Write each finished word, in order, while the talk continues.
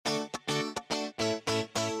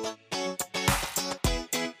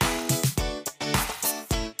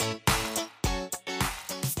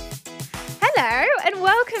and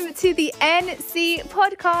welcome to the NC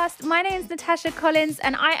podcast. My name is Natasha Collins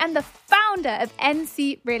and I am the founder of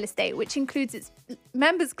NC Real Estate, which includes its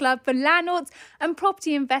members club for landlords and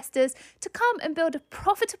property investors to come and build a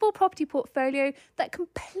profitable property portfolio that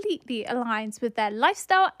completely aligns with their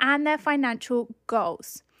lifestyle and their financial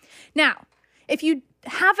goals. Now, if you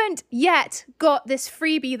haven't yet got this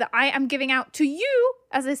freebie that I am giving out to you,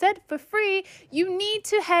 as I said, for free, you need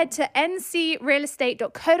to head to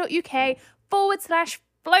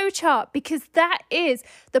ncrealestate.co.uk/flowchart, because that is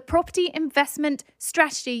the property investment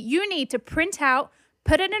strategy you need to print out,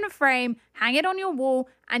 put it in a frame, hang it on your wall,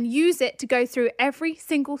 and use it to go through every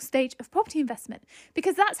single stage of property investment,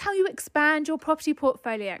 because that's how you expand your property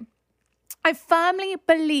portfolio. I firmly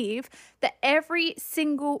believe that every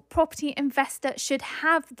single property investor should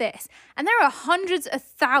have this. And there are hundreds of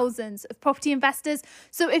thousands of property investors.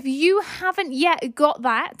 So if you haven't yet got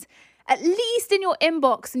that, at least in your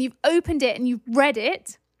inbox, and you've opened it and you've read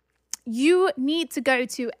it, you need to go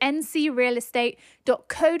to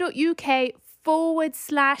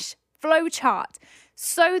ncrealestate.co.uk/flowchart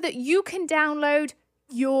so that you can download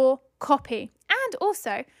your copy. And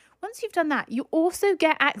also, once you've done that, you also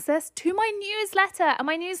get access to my newsletter. And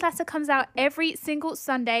my newsletter comes out every single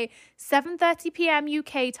Sunday, 7:30 p.m.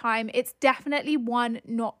 UK time. It's definitely one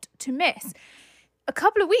not to miss. A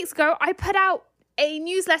couple of weeks ago, I put out a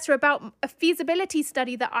newsletter about a feasibility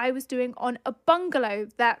study that I was doing on a bungalow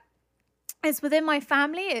that is within my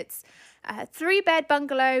family. It's a 3-bed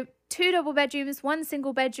bungalow, 2 double bedrooms, 1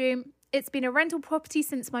 single bedroom. It's been a rental property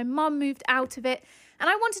since my mum moved out of it.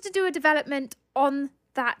 And I wanted to do a development on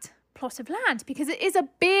that plot of land because it is a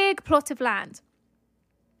big plot of land.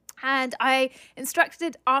 And I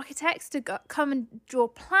instructed architects to come and draw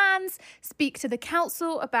plans, speak to the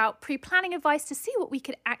council about pre-planning advice to see what we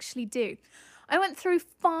could actually do. I went through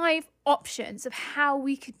 5 options of how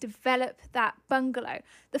we could develop that bungalow.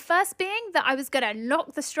 The first being that I was going to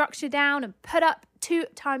knock the structure down and put up 2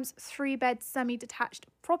 times 3-bed semi-detached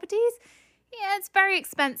properties. Yeah, it's very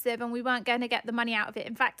expensive and we weren't going to get the money out of it.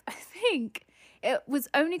 In fact, I think it was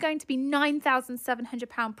only going to be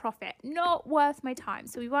 £9,700 profit. Not worth my time.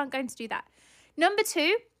 So we weren't going to do that. Number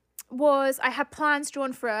 2 was I had plans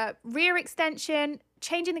drawn for a rear extension,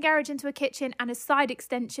 changing the garage into a kitchen and a side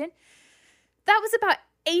extension. That was about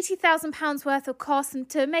 £80,000 worth of cost, and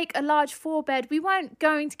to make a large 4-bed, we weren't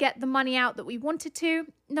going to get the money out that we wanted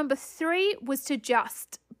to. Number 3 was to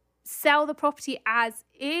just sell the property as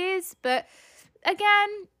is, but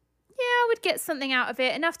again, I would get something out of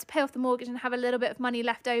it, enough to pay off the mortgage and have a little bit of money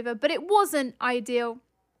left over, but it wasn't ideal.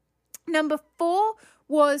 Number 4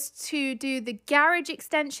 was to do the garage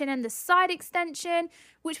extension and the side extension,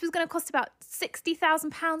 which was going to cost about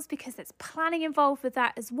 £60,000 because there's planning involved with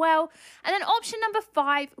that as well. And then option number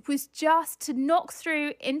 5 was just to knock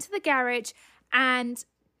through into the garage and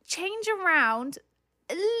change around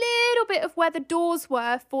a little bit of where the doors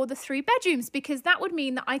were for the 3 bedrooms, because that would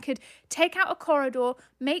mean that I could take out a corridor,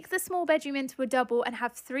 make the small bedroom into a double and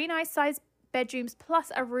have 3 nice sized bedrooms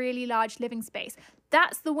plus a really large living space.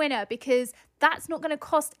 That's the winner, because that's not going to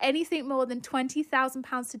cost anything more than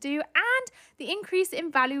 £20,000 to do, and the increase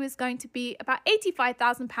in value is going to be about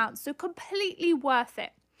 £85,000, so completely worth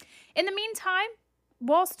it. In the meantime,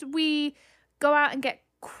 whilst we go out and get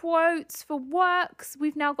quotes for works,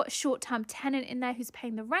 we've now got a short-term tenant in there who's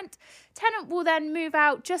paying the rent. Tenant will then move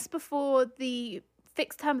out just before the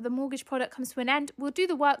fixed term of the mortgage product comes to an end. We'll do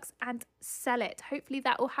the works and sell it. Hopefully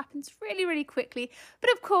that all happens really, really quickly. But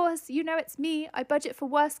of course, you know it's me. I budget for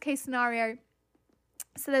worst case scenario.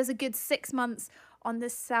 So there's a good 6 months on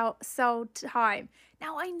this sell time.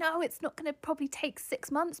 Now I know it's not going to probably take 6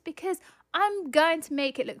 months because I'm going to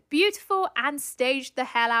make it look beautiful and stage the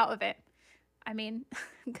hell out of it. I mean,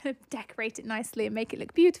 I'm going to decorate it nicely and make it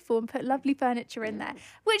look beautiful and put lovely furniture in there,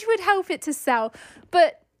 which would help it to sell.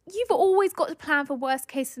 But you've always got to plan for worst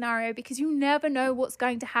case scenario, because you never know what's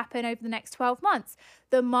going to happen over the next 12 months.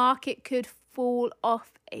 The market could fall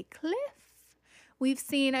off a cliff. We've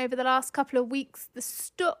seen over the last couple of weeks the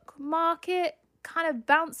stock market kind of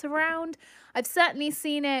bounce around. I've certainly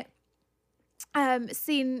seen it,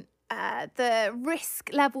 the risk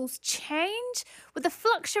levels change with the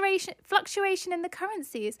fluctuation in the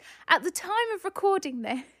currencies. At the time of recording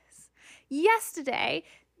this, yesterday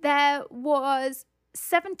there was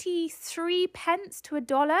 73 pence to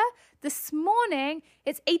 $1. This morning,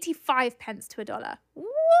 it's 85 pence to $1.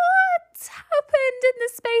 What happened in the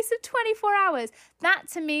space of 24 hours? That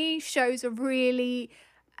to me shows a really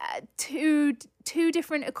two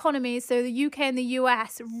different economies. So the UK and the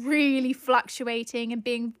US really fluctuating and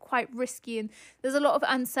being quite risky. And there's a lot of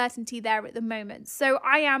uncertainty there at the moment. So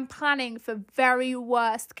I am planning for very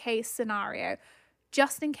worst case scenario.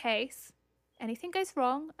 just in case anything goes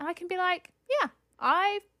wrong. And I can be like, yeah,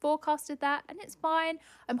 I forecasted that and it's fine.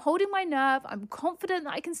 I'm holding my nerve. I'm confident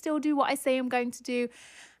that I can still do what I say I'm going to do.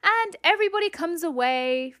 And everybody comes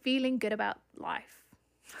away feeling good about life.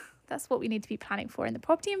 That's what we need to be planning for in the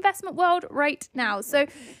property investment world right now. So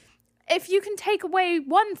if you can take away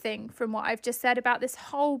one thing from what I've just said about this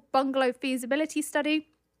whole bungalow feasibility study,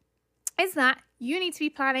 is that you need to be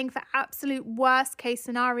planning for absolute worst case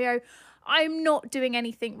scenario. I'm not doing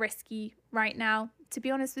anything risky right now, to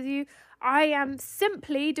be honest with you. I am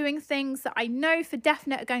simply doing things that I know for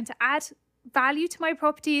definite are going to add value to my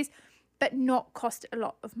properties, but not cost a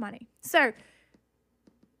lot of money. So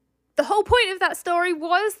the whole point of that story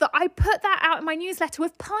was that I put that out in my newsletter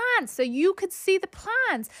with plans so you could see the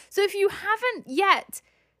plans. So if you haven't yet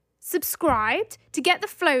subscribed to get the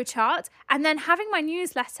flowchart and then having my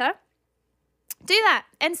newsletter, do that,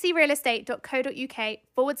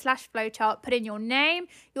 ncrealestate.co.uk/flowchart. Put in your name,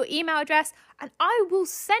 your email address, and I will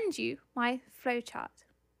send you my flowchart.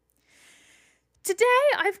 Today,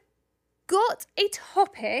 I've got a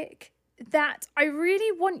topic that I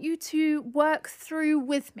really want you to work through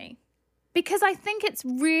with me because I think it's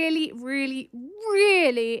really, really,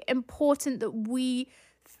 really important that we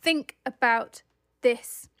think about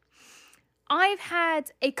this. I've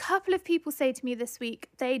had a couple of people say to me this week,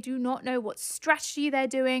 they do not know what strategy they're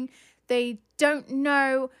doing. They don't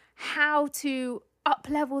know how to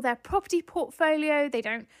up-level their property portfolio. They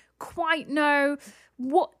don't quite know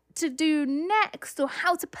what to do next or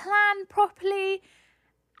how to plan properly.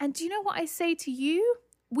 And do you know what I say to you?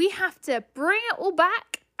 We have to bring it all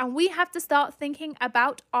back and we have to start thinking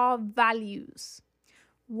about our values.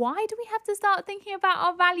 Why do we have to start thinking about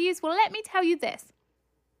our values? Well, let me tell you this.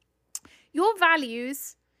 Your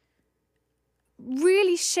values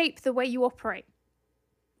really shape the way you operate.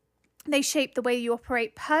 They shape the way you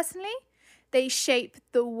operate personally. They shape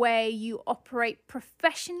the way you operate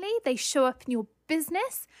professionally. They show up in your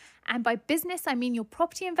business. And by business, I mean your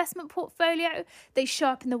property investment portfolio. They show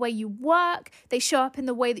up in the way you work. They show up in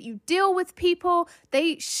the way that you deal with people.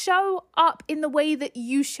 They show up in the way that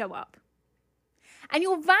you show up. And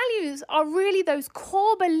your values are really those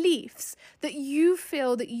core beliefs that you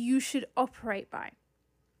feel that you should operate by.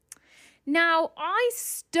 Now, I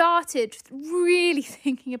started really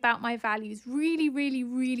thinking about my values,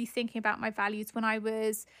 really thinking about my values when I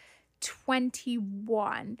was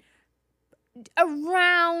 21,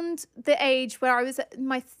 around the age where I was at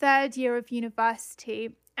my third year of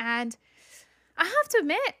university. And I have to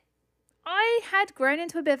admit, I had grown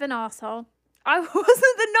into a bit of an arsehole. I wasn't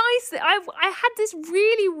the nicest. I had this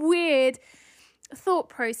really weird thought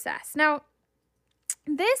process. Now,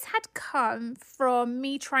 this had come from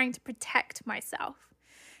me trying to protect myself.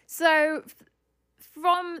 So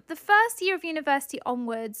from the first year of university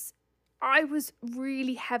onwards, I was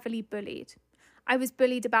really heavily bullied. I was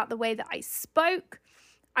bullied about the way that I spoke.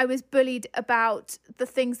 I was bullied about the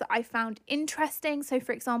things that I found interesting. So,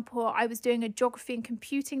 for example, I was doing a geography and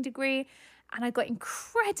computing degree, and I got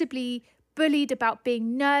incredibly bullied about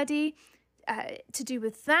being nerdy to do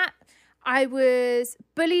with that. I was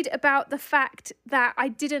bullied about the fact that I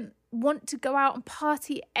didn't want to go out and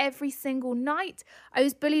party every single night. I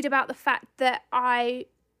was bullied about the fact that I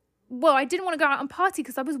didn't want to go out and party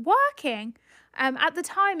because I was working. At the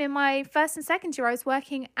time, in my first and second year, I was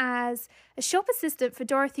working as a shop assistant for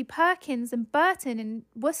Dorothy Perkins and Burton in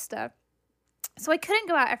Worcester. So I couldn't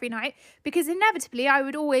go out every night because inevitably I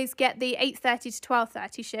would always get the 8:30 to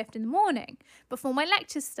 12:30 shift in the morning before my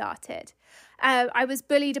lectures started. I was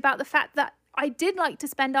bullied about the fact that I did like to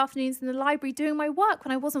spend afternoons in the library doing my work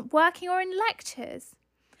when I wasn't working or in lectures.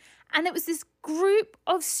 And it was this group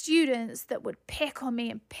of students that would pick on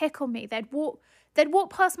me. They'd walk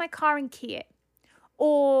past my car and key it.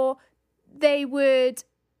 Or they would,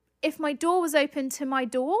 if my door was open to my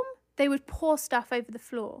dorm, they would pour stuff over the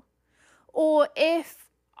floor. Or if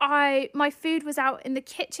my food was out in the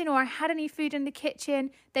kitchen or I had any food in the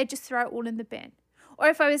kitchen, they'd just throw it all in the bin. Or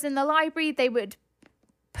if I was in the library, they would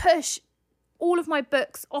push all of my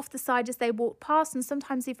books off the side as they walked past, and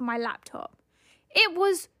sometimes even my laptop. It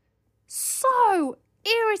was so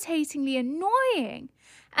irritatingly annoying.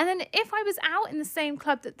 And then if I was out in the same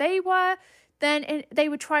club that they were, then they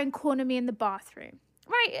would try and corner me in the bathroom.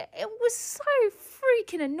 Right? It was so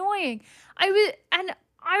freaking annoying.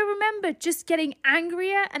 I remember just getting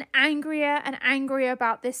angrier and angrier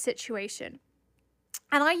about this situation.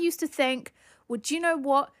 And I used to think, well, do you know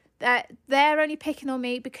what? That they're only picking on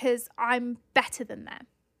me because I'm better than them,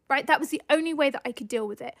 right? That was the only way that I could deal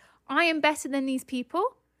with it. I am better than these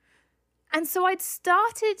people. And so I'd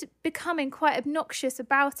started becoming quite obnoxious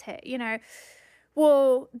about it. You know,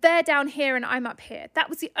 well, they're down here and I'm up here. That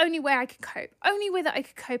was the only way I could cope. Only way that I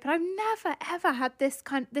could cope. And I've never ever had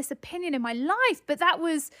this opinion in my life, but that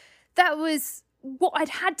was what I'd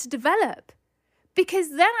had to develop. Because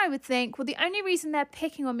then I would think, well, the only reason they're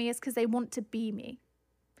picking on me is because they want to be me.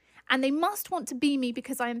 And they must want to be me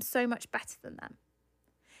because I am so much better than them.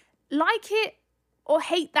 Like it or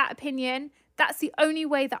hate that opinion, that's the only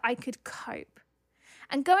way that I could cope.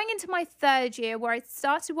 And going into my third year, where I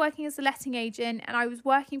started working as a letting agent and I was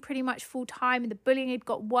working pretty much full time, and the bullying had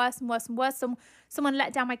got worse and worse and worse. Someone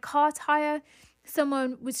let down my car tire.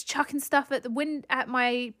 Someone was chucking stuff at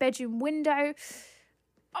my bedroom window.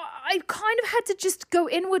 I kind of had to just go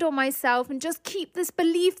inward on myself and just keep this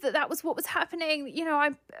belief that was what was happening. You know,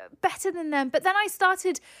 I'm better than them. But then I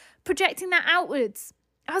started projecting that outwards.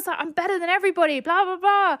 I was like, I'm better than everybody, blah, blah,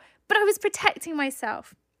 blah. But I was protecting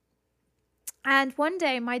myself. And one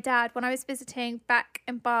day, my dad, when I was visiting back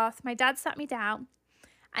in Bath, my dad sat me down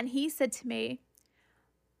and he said to me,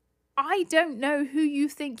 I don't know who you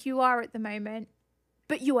think you are at the moment,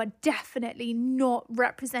 but you are definitely not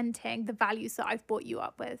representing the values that I've brought you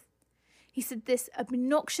up with. He said, this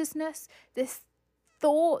obnoxiousness, this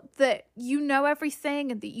thought that you know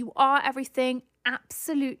everything and that you are everything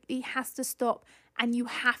absolutely has to stop. And you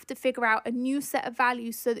have to figure out a new set of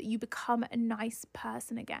values so that you become a nice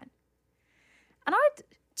person again. And I'd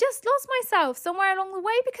just lost myself somewhere along the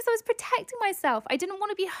way because I was protecting myself. I didn't want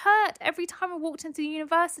to be hurt every time I walked into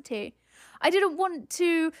university. I didn't want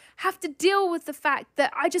to have to deal with the fact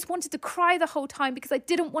that I just wanted to cry the whole time because I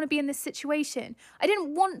didn't want to be in this situation. I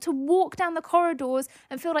didn't want to walk down the corridors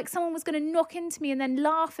and feel like someone was going to knock into me and then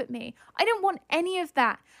laugh at me. I didn't want any of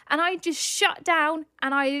that. And I just shut down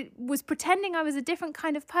and I was pretending I was a different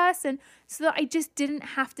kind of person so that I just didn't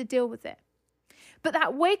have to deal with it. But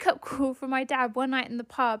that wake-up call from my dad one night in the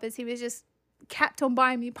pub as he was just kept on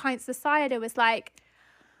buying me pints of cider was like,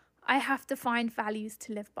 I have to find values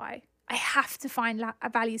to live by. I have to find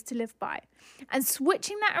values to live by. And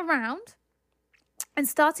switching that around and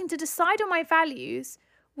starting to decide on my values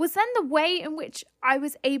was then the way in which I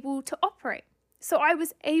was able to operate. So I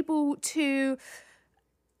was able to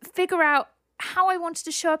figure out how I wanted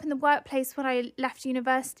to show up in the workplace when I left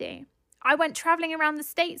university. I went traveling around the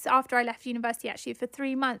States after I left university, actually, for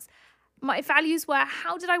 3 months. My values were,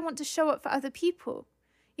 how did I want to show up for other people?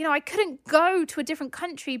 You know, I couldn't go to a different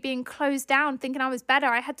country being closed down, thinking I was better.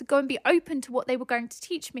 I had to go and be open to what they were going to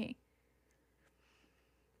teach me.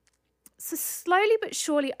 So slowly but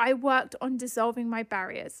surely, I worked on dissolving my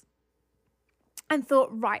barriers and thought,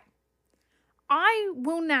 right, I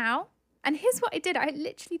will now, and here's what I did. I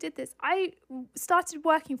literally did this. I started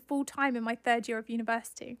working full time in my third year of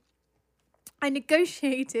university. I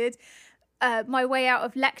negotiated my way out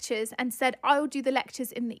of lectures and said, I'll do the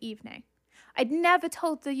lectures in the evening. I'd never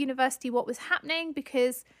told the university what was happening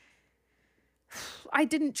because I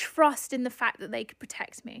didn't trust in the fact that they could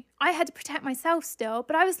protect me. I had to protect myself still,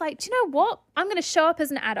 but I was like, do you know what? I'm going to show up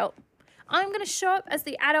as an adult. I'm going to show up as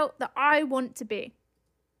the adult that I want to be.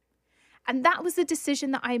 And that was the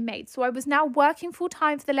decision that I made. So I was now working full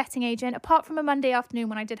time for the letting agent, apart from a Monday afternoon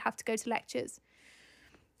when I did have to go to lectures.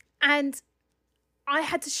 And I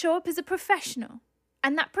had to show up as a professional.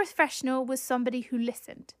 And that professional was somebody who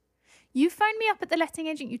listened. You phone me up at the letting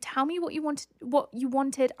agent, you tell me what you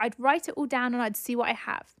wanted, I'd write it all down and I'd see what I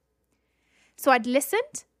have. So I'd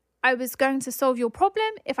listened, I was going to solve your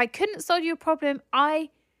problem. If I couldn't solve your problem, I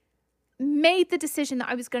made the decision that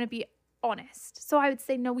I was going to be honest. So I would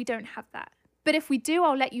say, no, we don't have that. But if we do,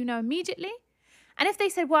 I'll let you know immediately. And if they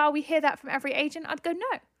said, well, we hear that from every agent, I'd go,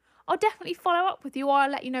 no, I'll definitely follow up with you, or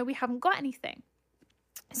I'll let you know we haven't got anything.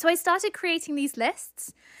 So I started creating these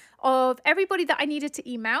lists of everybody that I needed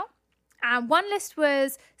to email. And one list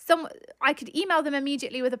was I could email them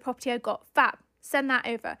immediately with a property I got. Fab, send that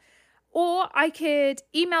over. Or I could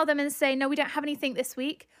email them and say, no, we don't have anything this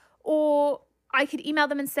week. Or I could email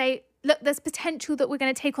them and say, look, there's potential that we're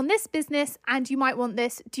going to take on this business and you might want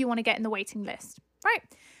this. Do you want to get in the waiting list? Right.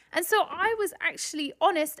 And so I was actually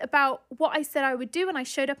honest about what I said I would do, and I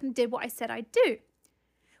showed up and did what I said I'd do,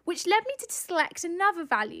 which led me to select another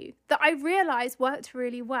value that I realized worked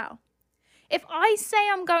really well. If I say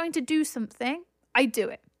I'm going to do something, I do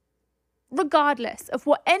it, regardless of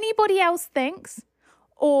what anybody else thinks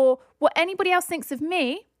or what anybody else thinks of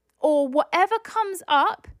me or whatever comes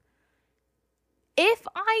up. If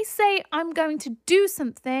I say I'm going to do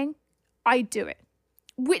something, I do it,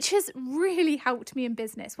 which has really helped me in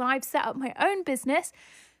business when I've set up my own business,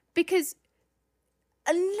 because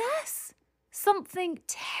unless something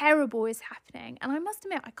terrible is happening, and I must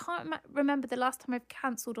admit, I can't remember the last time I've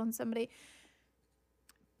cancelled on somebody,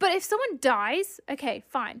 But if someone dies, okay,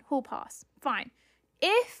 fine, hall pass, fine.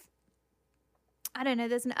 If, I don't know,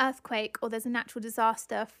 there's an earthquake or there's a natural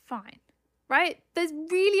disaster, fine, right? There's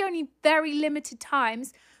really only very limited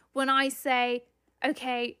times when I say,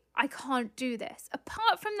 okay, I can't do this.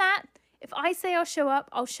 Apart from that, if I say I'll show up,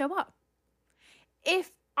 I'll show up. If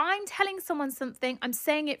I'm telling someone something, I'm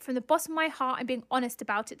saying it from the bottom of my heart, I'm being honest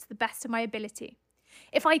about it to the best of my ability.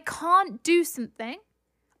 If I can't do something,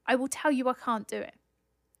 I will tell you I can't do it.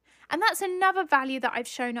 And that's another value that I've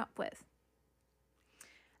shown up with.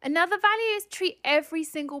 Another value is treat every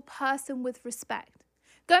single person with respect.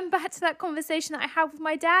 Going back to that conversation that I had with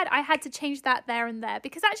my dad, I had to change that there and there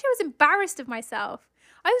because actually I was embarrassed of myself.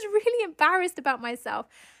 I was really embarrassed about myself.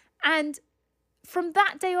 And from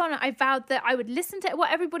that day on, I vowed that I would listen to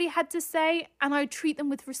what everybody had to say and I would treat them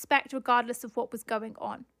with respect regardless of what was going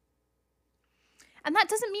on. And that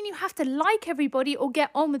doesn't mean you have to like everybody or get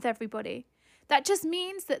on with everybody. That just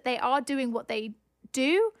means that they are doing what they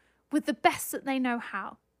do with the best that they know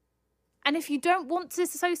how. And if you don't want to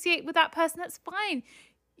associate with that person, that's fine.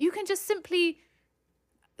 You can just simply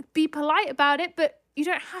be polite about it, but you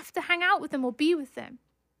don't have to hang out with them or be with them.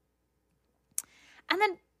 And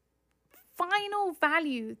then final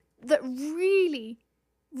value that really,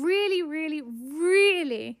 really, really,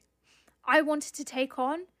 really I wanted to take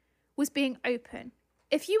on was being open.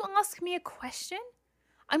 If you ask me a question,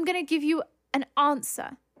 I'm going to give you an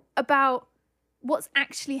answer about what's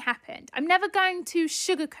actually happened. I'm never going to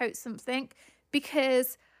sugarcoat something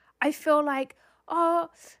because I feel like, oh,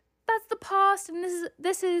 that's the past and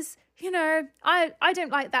this is, I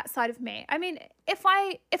don't like that side of me. I mean, if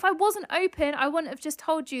I wasn't open, I wouldn't have just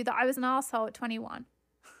told you that I was an arsehole at 21.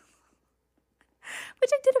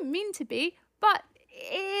 Which I didn't mean to be, but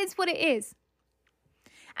it is what it is.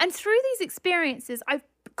 And through these experiences, I've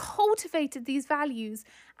cultivated these values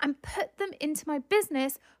and put them into my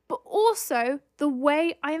business, but also the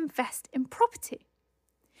way I invest in property.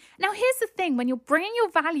 Now, here's the thing. When you're bringing your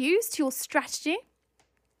values to your strategy,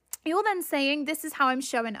 you're then saying, this is how I'm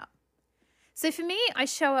showing up. So for me, I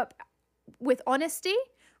show up with honesty,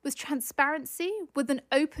 with transparency, with an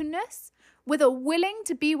openness, with a willing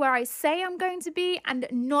to be where I say I'm going to be and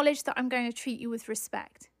acknowledge that I'm going to treat you with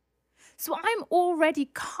respect. So I'm already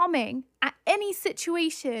coming at any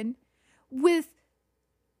situation with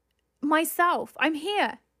myself. I'm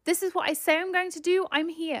here. This is what I say I'm going to do. I'm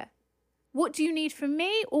here. What do you need from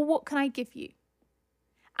me or what can I give you?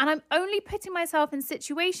 And I'm only putting myself in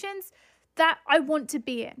situations that I want to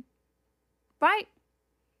be in, right?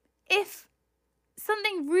 If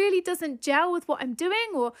something really doesn't gel with what I'm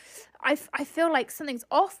doing or I feel like something's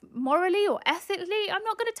off morally or ethically, I'm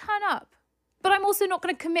not going to turn up. But I'm also not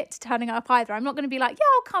going to commit to turning up either. I'm not going to be like, yeah,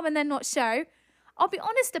 I'll come and then not show. I'll be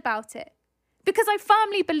honest about it because I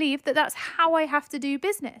firmly believe that that's how I have to do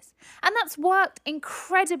business. And that's worked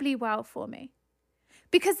incredibly well for me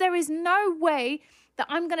because there is no way that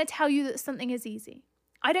I'm going to tell you that something is easy.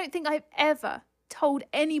 I don't think I've ever told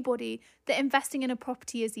anybody that investing in a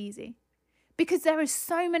property is easy because there are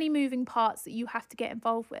so many moving parts that you have to get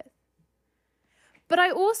involved with. But I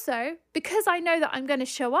also, because I know that I'm going to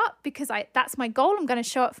show up, because that's my goal, I'm going to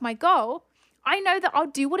show up for my goal, I know that I'll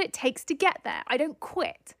do what it takes to get there. I don't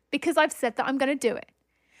quit because I've said that I'm going to do it.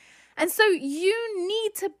 And so you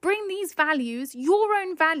need to bring these values, your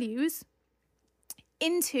own values,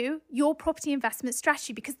 into your property investment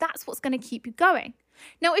strategy because that's what's going to keep you going.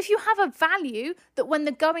 Now, if you have a value that when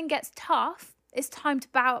the going gets tough, it's time to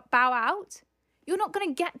bow out, you're not going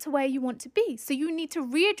to get to where you want to be. So you need to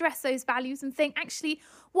readdress those values and think, actually,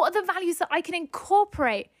 what are the values that I can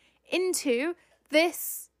incorporate into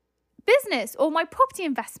this business or my property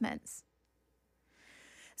investments?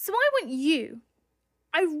 So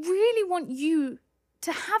I really want you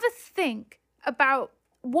to have a think about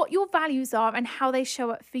what your values are and how they show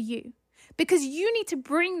up for you, because you need to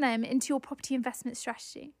bring them into your property investment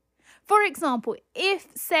strategy. For example, if,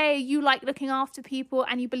 say, you like looking after people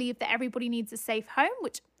and you believe that everybody needs a safe home,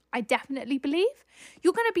 which I definitely believe,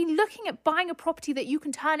 you're going to be looking at buying a property that you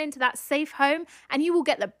can turn into that safe home and you will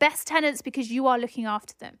get the best tenants because you are looking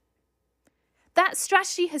after them. That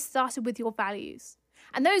strategy has started with your values,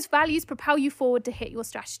 and those values propel you forward to hit your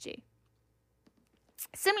strategy.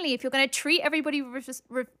 Similarly, if you're going to treat everybody with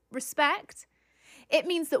respect, it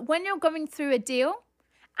means that when you're going through a deal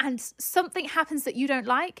and something happens that you don't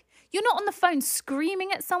like, you're not on the phone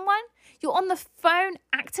screaming at someone. You're on the phone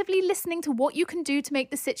actively listening to what you can do to make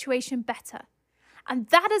the situation better. And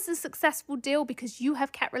that is a successful deal because you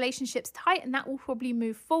have kept relationships tight and that will probably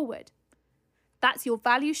move forward. That's your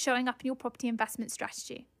value showing up in your property investment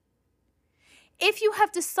strategy. If you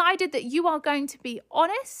have decided that you are going to be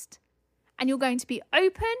honest and you're going to be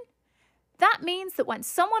open, that means that when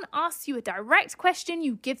someone asks you a direct question,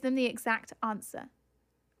 you give them the exact answer.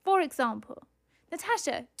 For example,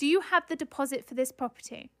 Natasha, do you have the deposit for this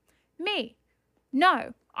property? Me,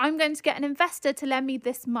 no, I'm going to get an investor to lend me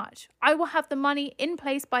this much. I will have the money in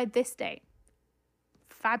place by this date.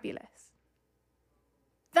 Fabulous.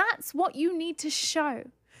 That's what you need to show.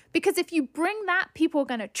 Because if you bring that, people are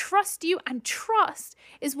going to trust you, and trust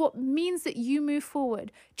is what means that you move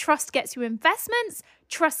forward. Trust gets you investments.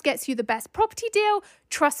 Trust gets you the best property deal.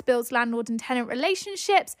 Trust builds landlord and tenant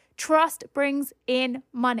relationships. Trust brings in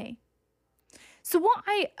money. So what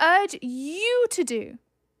I urge you to do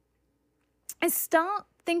is start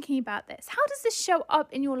thinking about this. How does this show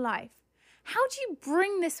up in your life? How do you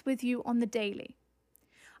bring this with you on the daily?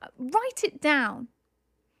 Write it down.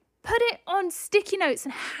 Put it on sticky notes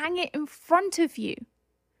and hang it in front of you.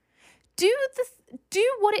 Do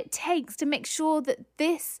what it takes to make sure that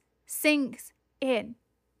this sinks in.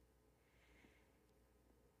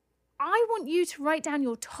 I want you to write down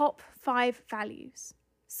your top 5 values.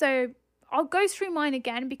 So I'll go through mine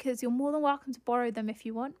again because you're more than welcome to borrow them if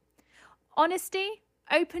you want. Honesty,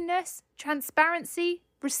 openness, transparency,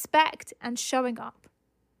 respect, and showing up.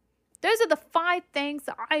 Those are the 5 things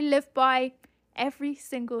that I live by every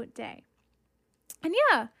single day. And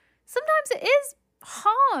yeah, sometimes it is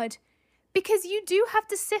hard because you do have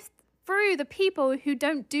to sift through the people who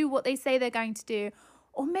don't do what they say they're going to do,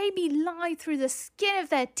 or maybe lie through the skin of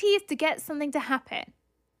their teeth to get something to happen.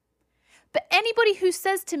 But anybody who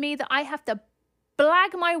says to me that I have to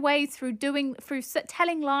blag my way through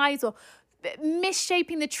telling lies or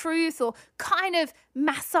misshaping the truth or kind of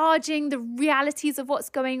massaging the realities of what's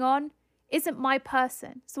going on isn't my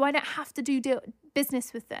person. So I don't have to do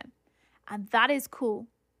business with them. And that is cool.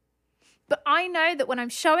 But I know that when I'm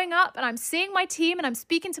showing up and I'm seeing my team and I'm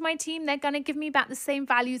speaking to my team, they're going to give me back the same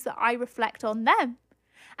values that I reflect on them.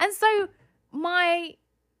 And so my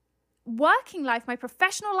working life, my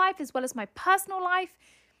professional life, as well as my personal life,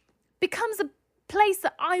 becomes a place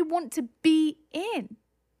that I want to be in.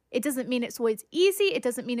 It doesn't mean it's always easy. It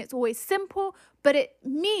doesn't mean it's always simple, but it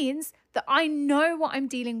means that I know what I'm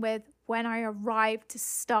dealing with when I arrive to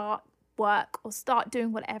start work or start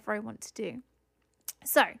doing whatever I want to do.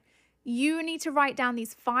 So you need to write down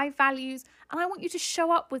these 5 values, and I want you to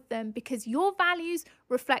show up with them because your values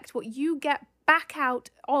reflect what you get back out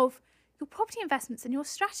of your property investments and your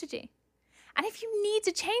strategy. And if you need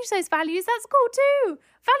to change those values, that's cool too.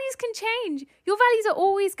 Values can change. Your values are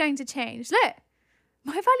always going to change. Look,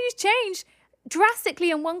 my values changed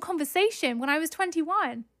drastically in one conversation when I was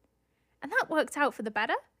 21. And that worked out for the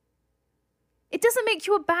better. It doesn't make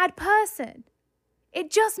you a bad person. It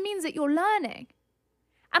just means that you're learning.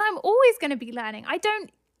 And I'm always going to be learning. I don't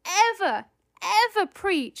ever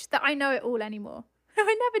preach that I know it all anymore.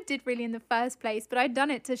 I never did really in the first place, but I'd done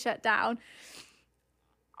it to shut down.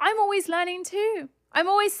 I'm always learning too. I'm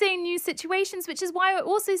always seeing new situations, which is why I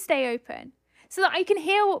also stay open, so that I can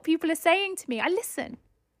hear what people are saying to me. I listen.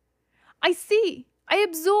 I see. I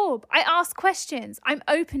absorb. I ask questions. I'm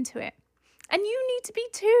open to it. And you need to be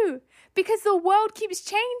too, because the world keeps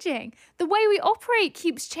changing. The way we operate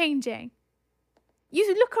keeps changing.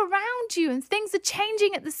 You look around you and things are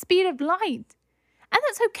changing at the speed of light. And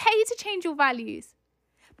that's okay to change your values.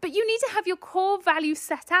 But you need to have your core values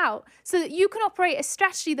set out so that you can operate a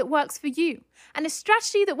strategy that works for you. And a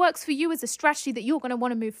strategy that works for you is a strategy that you're going to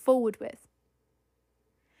want to move forward with.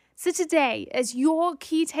 So today, as your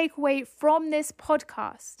key takeaway from this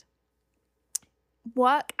podcast,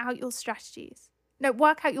 work out your strategies. No,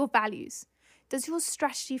 work out your values. Does your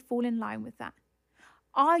strategy fall in line with that?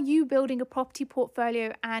 Are you building a property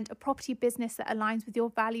portfolio and a property business that aligns with your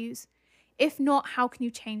values? If not, how can you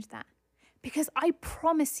change that? Because I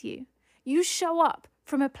promise you, you show up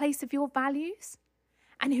from a place of your values,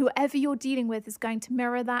 and whoever you're dealing with is going to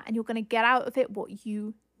mirror that, and you're going to get out of it what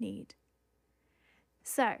you need.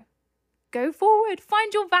 So go forward,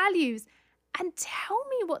 find your values, and tell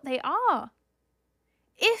me what they are.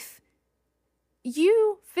 If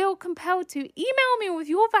you feel compelled to, email me with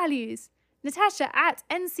your values,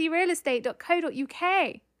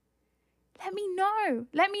 natasha@ncrealestate.co.uk. Let me know.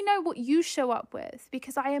 Let me know what you show up with,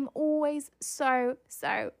 because I am always so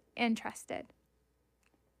interested.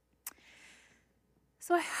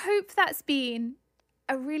 So I hope that's been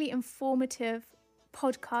a really informative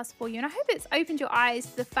podcast for you. And I hope it's opened your eyes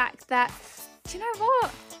to the fact that, do you know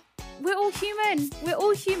what? We're all human. We're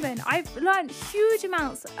all human. I've learned huge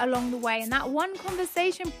amounts along the way. And that one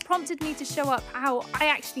conversation prompted me to show up how I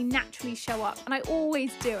actually naturally show up. And I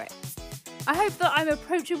always do it. I hope that I'm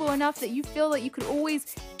approachable enough that you feel that you could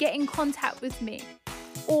always get in contact with me,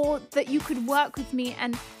 or that you could work with me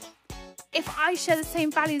and if I share the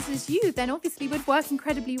same values as you, then obviously we'd work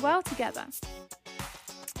incredibly well together.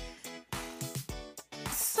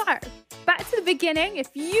 So, back to the beginning.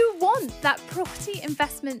 If you want that property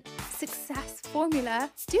investment success formula,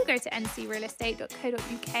 do go to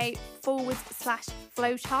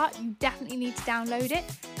ncrealestate.co.uk/flowchart. You definitely need to download it.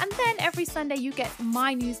 And then every Sunday you get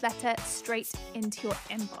my newsletter straight into your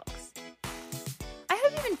inbox. I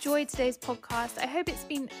hope you've enjoyed today's podcast. I hope it's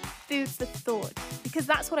been food for thought, because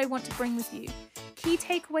that's what I want to bring with you. Key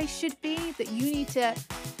takeaway should be that you need to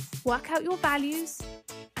work out your values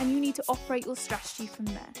and you need to operate your strategy from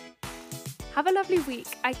there. Have a lovely week.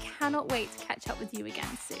 I cannot wait to catch up with you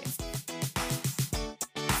again soon.